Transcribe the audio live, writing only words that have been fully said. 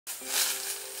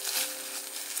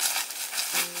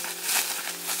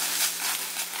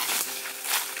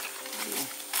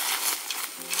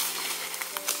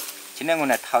今天我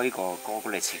来讨一个果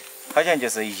果来吃，好像就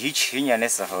是17年的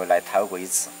时候来讨过一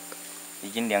次，已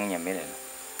经2年没来了。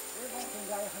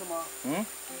嗯，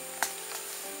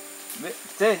没，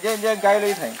这改了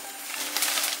一层，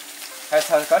还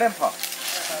朝高点爬。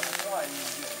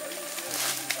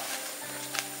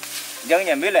2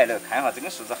年没来了，看哈这根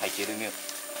树子还结了没有？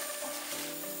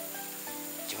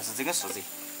就是这根树子，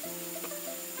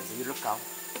但是有点高。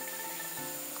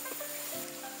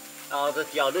啊，这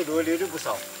掉的落的不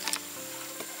少。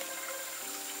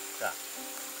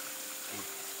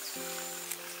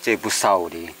 这不少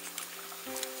的，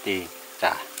对，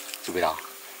咋？这边大，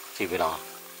这边大，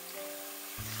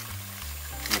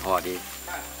你看的。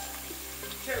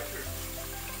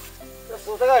这是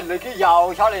这个那个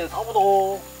摇下来差不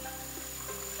多，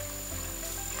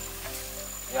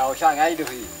摇下安逸就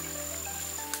可以。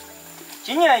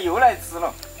今年又来吃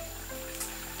了，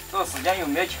这个时间又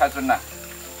没有掐准了，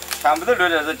全部都落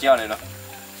在这脚里了。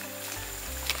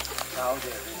好的。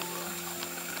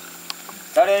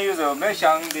 早点有肉，没有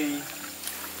香的。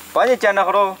帮你捡了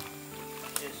好多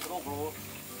10多颗，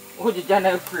我就捡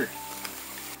了1盆。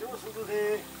这个树子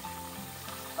的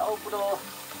差不多，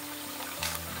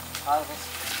啊，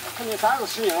肯定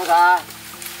30年了噻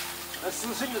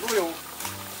，40年左右。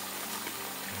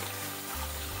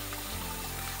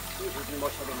这个你没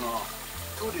晓得嘛？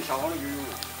土地下方的就有。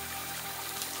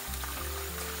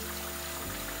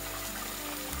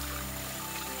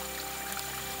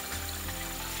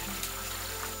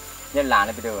 你烂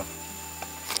的不得？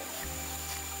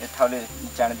你掏的，你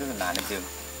捡的都是烂的不得？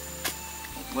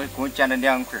我捡了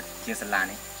2盆，尽是烂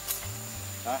的。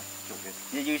啊，就是，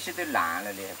你有些都烂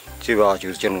了的。这个就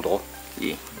是捡那么多。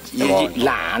有些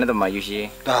烂了的嘛，有些。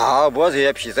那不这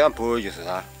些皮这样剥就是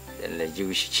噻。那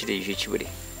有些吃的，有些吃不得。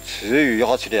吃鱼有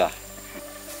好吃的呀。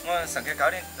我上去高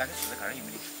点，那个树子看到有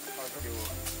没得？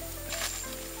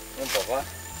我爸爸。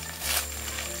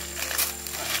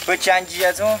不捡起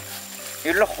那种。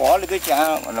 有点花那个捡，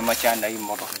那么捡那有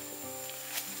没多。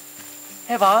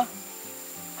哎爸，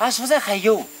俺树上还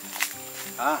有，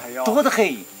啊还有，多得很，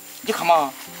你看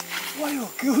嘛。哎呦，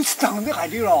狗子长得还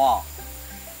牛了啊！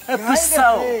还不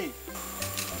少。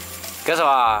干啥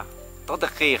吧？多得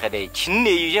很，还得轻的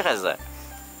有些还是。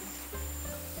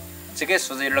这个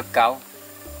树子有点高，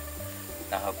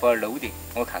然后不要漏的。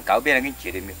我看高边那根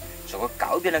结的没有？如果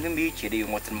高边那根没有结的，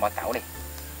我只能把刀来，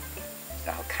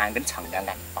然后砍根长杆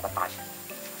杆把它打下来。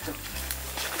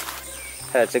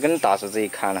 这根大树子一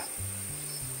砍了，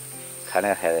看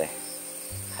来还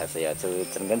是要走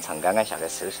整根长杆杆下来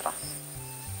收拾它。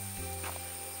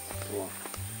哇，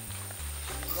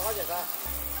多少钱噻？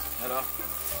来了。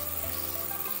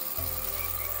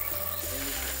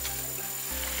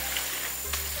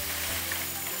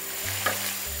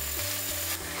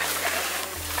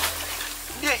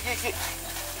耶！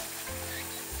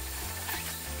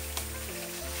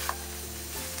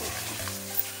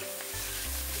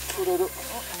走，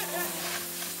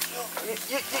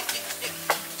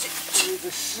这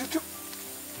个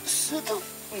石头，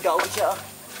咬一下，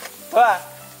喂，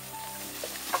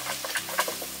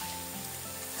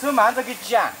手慢着给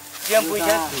剪不一下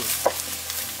头。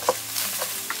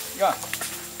呀，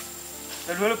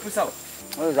这落了不少。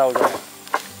我绕绕。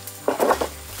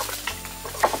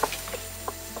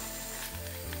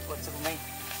我这个美。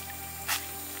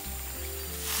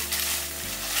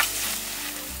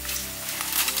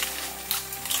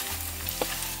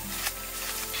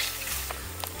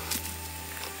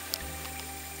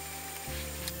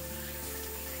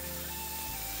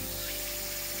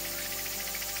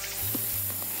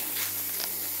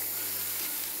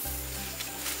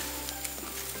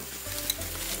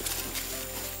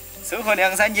 收获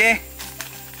2、3斤，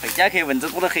回家去蚊子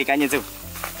多得很，赶紧走。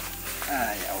哎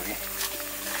呀我的，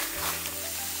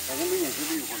反正每年收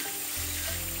都有回。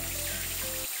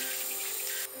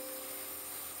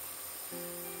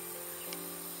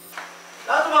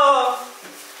老祖母，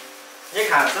你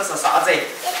看这是啥子？你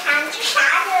看这啥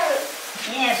子？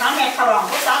你上面烤了，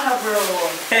我上头不如。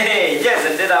嘿嘿，你还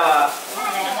认得到啊？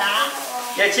认得。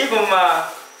你还吃过吗？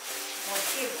我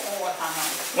吃过他们。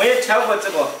我也挑过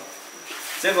这个。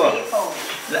 这个，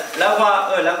那花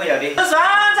那个要的。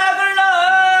酸枣根喽！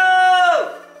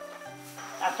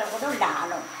啊，这个都烂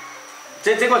了。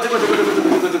这个，哎，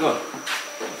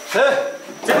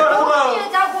这个老公，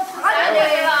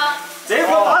这个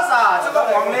巴萨，这个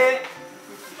黄的，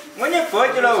我你过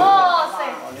去了。哦，是。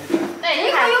哎，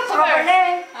这个有破盆的。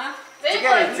啊，这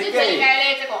个你最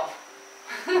爱的这个。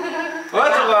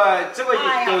这个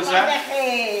够酸，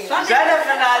酸得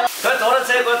很呐。快坐到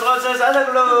车，快坐到车上这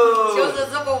个喽。就是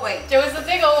这个味，就是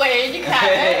这个味，你看，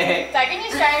再给你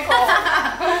选一个。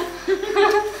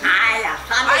哎呀，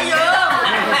哎呦，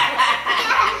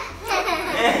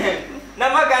那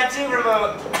么干几份不？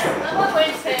那么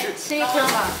会吃一口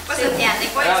嘛？不是甜的，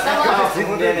我也是。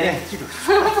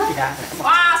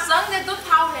哇，生的都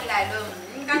讨回来了，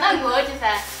应该那过去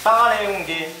噻。打的我们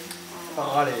的，打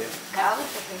的。高不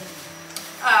可以。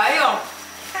哎呦，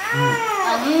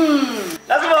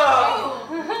那什么？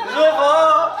如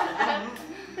何？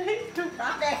酸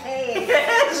得很。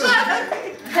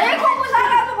这可不啥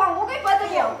那种话，我给不得不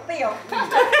用不用。不要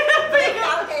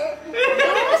的，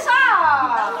有啥？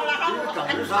很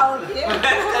好的。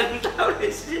很讨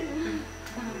的是。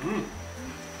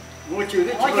我觉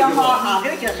得。我讲话哈，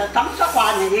这就是当时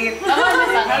话那的。那么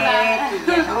就上了。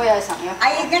我要上呀。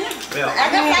哎呀，跟那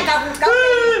个山高不高？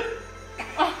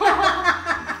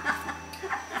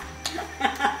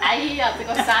哎呀，这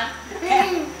个山。喂，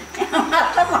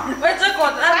这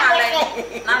个拿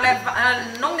来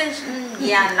弄点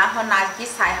盐，然后拿去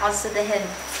晒，好吃得很。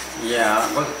呀，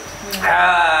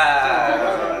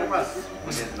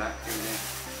不是那。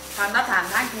尝到尝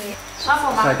它去，爽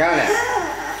不嘛？晒干了。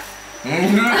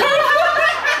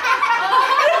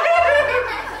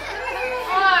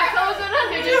哇，口水都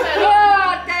流出来了。哇，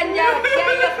咱家天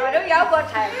一号都要过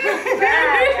菜。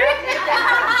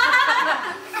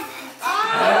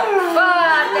哇，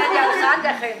咱家酸得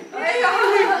很。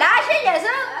那些年生，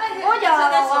我叫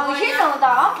王新龙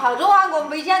到泡着碗，我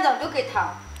每天早都给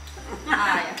淘。哎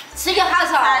呀，吃就好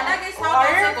少。那个烧到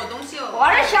这个东西哦。娃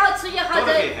儿小吃就好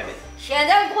着，现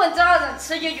在我们早上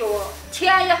吃起就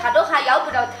前一下都还要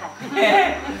不到台。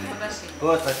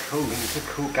不，这口味是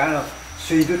口干了，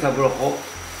水都找不着喝，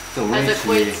这还是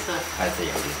可以吃，还是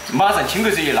要的。马上清口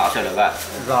水就拿出来了，嘎。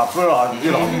拿不拿？你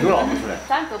拿都拿不出来。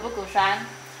酸够不够酸？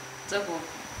这个，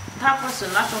它不是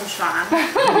那种酸，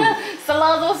是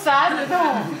哪种酸这种？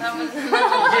它不是那种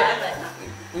酸的。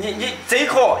你这一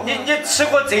颗，你吃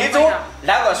过这种，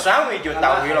那个酸味就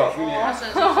到位了。酸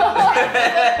酸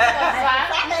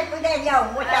得不得了，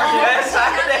我晓得。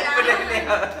酸得不得了。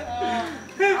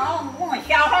哦，我们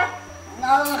小孩儿，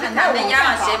看人家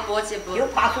那些簸箕不，就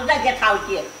怕蔬菜给淘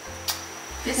起。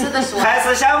你吃得说。还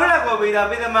是小伙那个味道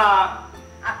没得嘛？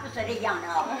啊，不是一样的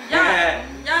哦。呀，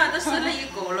都吃了一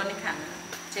个了，你看，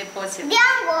这簸箕。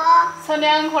吃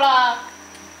2颗了。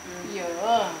哟。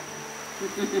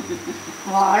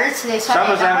娃儿吃的酸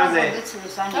的，小孩儿都吃的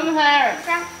酸的。酸不酸？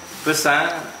不酸，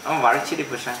俺娃儿吃的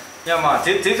不酸。要嘛，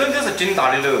这种就是真大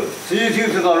的喽。这就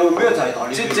是大了，没有再大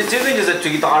的。这种就是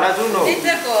最大那种喽。你这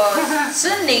个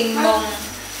是柠檬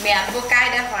面不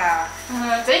改的话，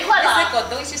这一块大。这个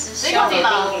东西是这小的。个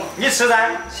大。你吃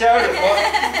噻，小二哥，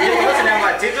你多吃2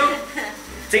块。这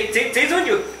种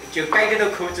就改得到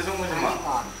口，这种为什么？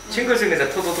清口水硬是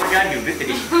吐人家流的得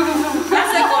的。但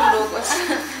是个如果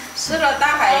吃了，他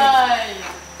还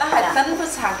整不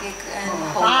差给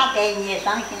他给你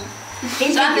伤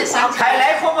心，酸的伤还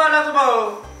那颗吗？那个不？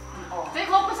这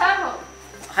颗不酸口。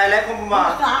还那颗不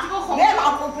嘛？你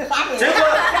老婆不酸的。这个。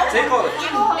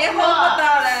你喝不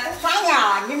到了。酸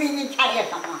呀，你明明吃得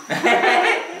上嘛。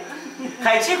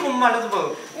还起红嘛？那个不？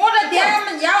我的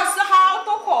天，要是好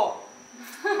多颗。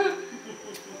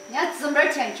人家姊妹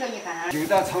前球，你看那。就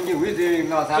到长期位置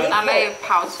拿噻。拿来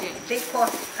泡起。这颗，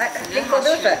这颗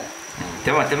都是。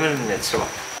等会来吃吧。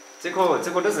这颗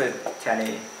都是甜的。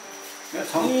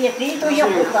你这都要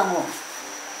不算我。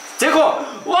这颗，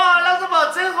哇，老子宝，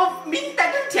这个明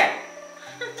蛋更甜。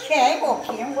甜个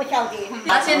屁，我晓得。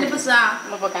那些你不吃啊？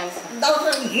我不敢吃。老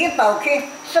是一包去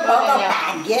，10包到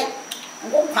半斤，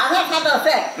我看他多少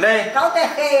来。高得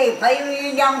很，还有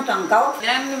2丈高。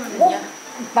我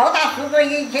包大叔叔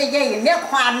也面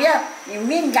宽面，又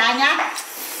面干呀，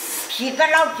皮个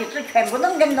老皮子全部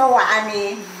都硬到完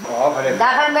的。那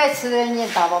还没吃的，你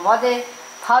大包包的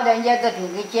跑到你这边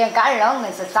给捡干了，硬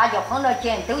是咋就放到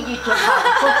捡都去捡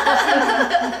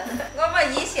我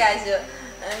们以前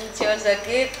就是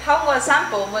给讨我3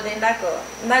伯母的那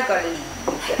个利益，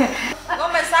我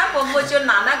们3伯母就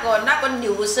拿那个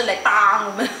牛屎来打我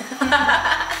们。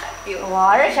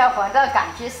娃儿小混到干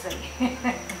起事。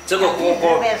这个果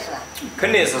果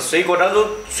肯定是水果当中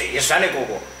最酸的果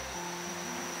果。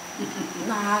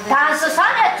但是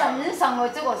酸在正上了，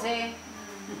这个是。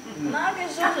那个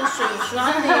说是最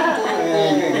酸的果果。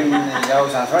要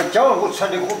酸酸，叫我吃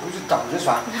的果不是当的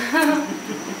酸，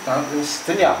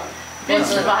真的啊。比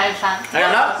吃吧还酸。最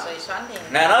酸的。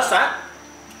那它酸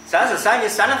是酸，你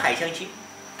酸了还想起。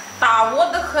大窝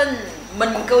得很，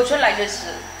门狗出来就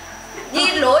是。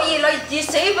你落叶了，你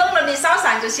水崩了，你烧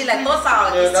上就起来多少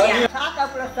就这样。它都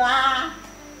不能酸。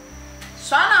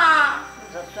酸了，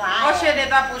酸。我觉得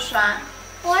它不酸。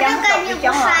我都感觉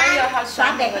不酸。哎呦，好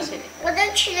酸的！我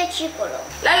都吃了几个了。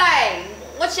奶奶，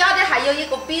我晓得还有一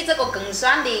个比这个更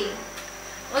酸的，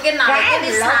我给拿来给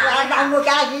你尝一下。我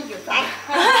赶紧就酸。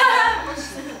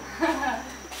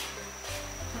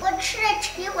我吃了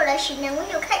7个了，现在我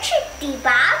又开吃第8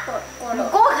个了。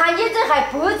我看你这还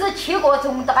不止7个，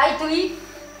这么大一堆，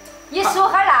你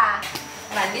数下来。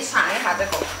来，你尝一下这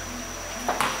个。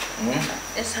嗯。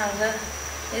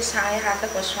你尝一下这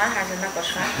个酸还是哪个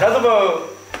酸？老子不，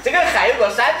这个还有个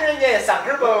酸点儿，你上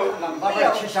根儿不？那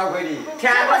个吃小块的。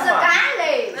甜这个是嘛。干的，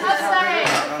它是哎。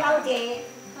晓得。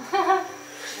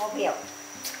我不要。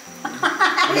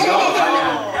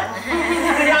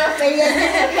浪费也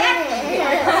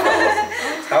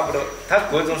差不多，它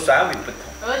各种酸味不同。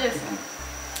我就是。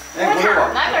哎，不错。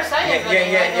哪个酸也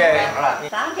好了。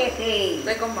酸得很。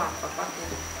这个麻花花的。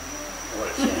我的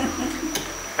天。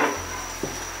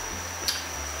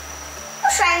不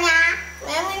酸呀，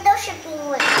明明都是冰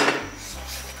味。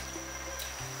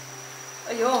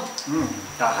哎呦。嗯，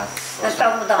咋还是？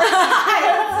找不到。老子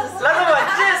问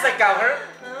你是高分儿。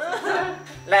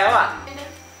来嘛。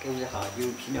给一下油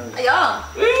皮了。哎呦。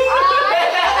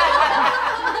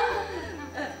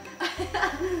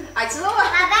爱吃我。爸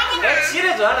爸，你哎，起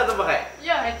得转了都不还。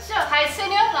哟，还吃你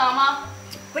知道吗？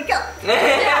不叫。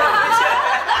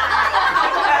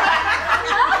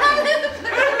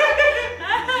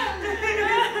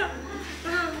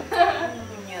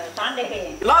酸得很。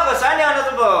哪个酸凉了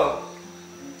都不？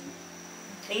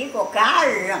是一个干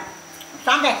儿，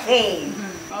酸得很。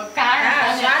干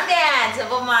儿酸的，这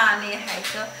不嘛？你还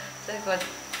说这个？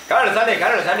干儿酸的，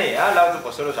干儿酸的啊！老子不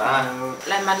说了算啊。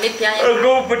来嘛，你点一。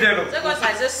我不甜了。这个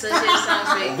才是实心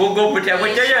上水。我不甜，我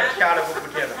姐也甜了，我不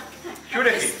甜了，羞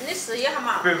得很。你试一下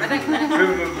嘛。不，我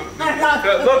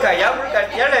看要不干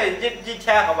点来，你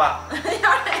甜好吧？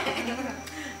要嘞。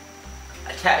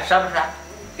甜酸不酸？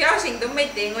表情都没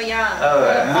得我样。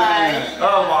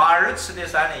娃儿吃的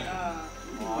酸的。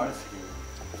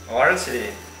娃儿吃的。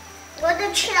我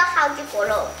都吃了好几个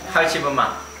了。好吃不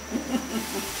嘛？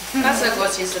它这个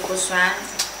其实不酸。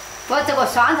我这个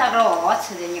酸菜都好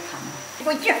吃的，你看嘛。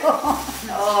不叫。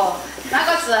哦，那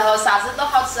个时候啥子都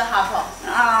好吃哈婆。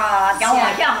啊，叫我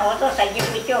想我都谁不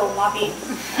酒嘛的。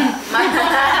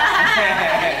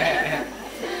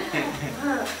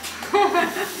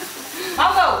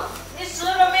好狗，你吃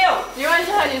了没有？今晚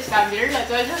起来就上边儿了，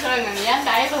昨天就是那个烟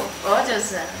呆了。哦，就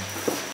是。